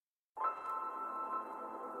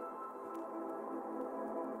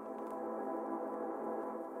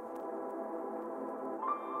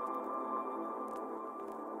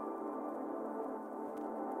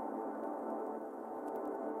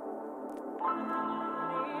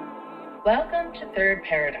Welcome to Third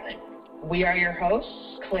Paradigm. We are your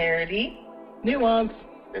hosts, Clarity, Nuance,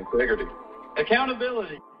 Integrity,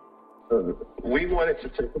 Accountability. We wanted to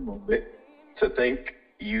take a moment to thank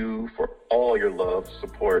you for all your love,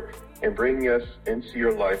 support, and bringing us into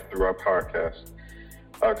your life through our podcast.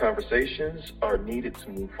 Our conversations are needed to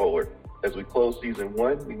move forward. As we close season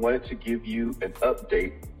 1, we wanted to give you an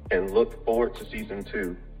update and look forward to season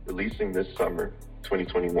 2, releasing this summer,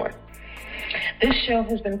 2021. This show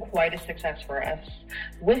has been quite a success for us.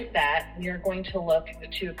 With that, we are going to look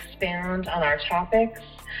to expand on our topics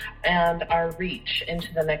and our reach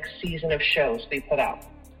into the next season of shows we put out.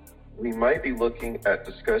 We might be looking at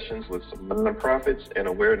discussions with some nonprofits and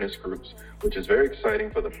awareness groups, which is very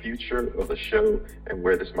exciting for the future of the show and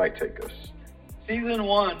where this might take us. Season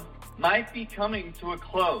 1 might be coming to a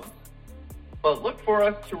close, but look for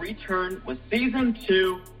us to return with Season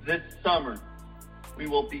 2 this summer. We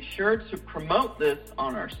will be sure to promote this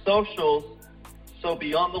on our socials, so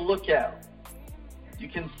be on the lookout. You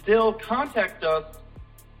can still contact us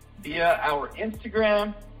via our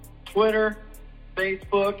Instagram, Twitter,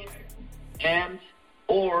 Facebook, and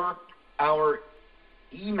or our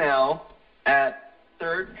email at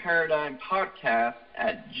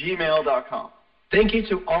thirdparadigmpodcast@gmail.com. thank you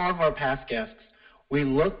to all of our past guests. We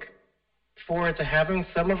look forward to having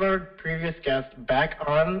some of our previous guests back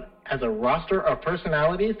on as a roster of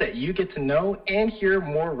personalities that you get to know and hear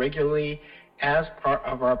more regularly as part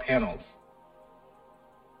of our panels.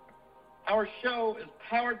 Our show is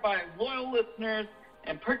powered by loyal listeners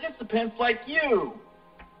and participants like you.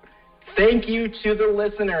 Thank you to the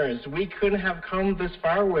listeners. We couldn't have come this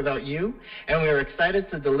far without you, and we are excited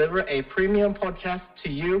to deliver a premium podcast to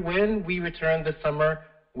you when we return this summer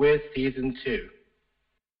with Season 2.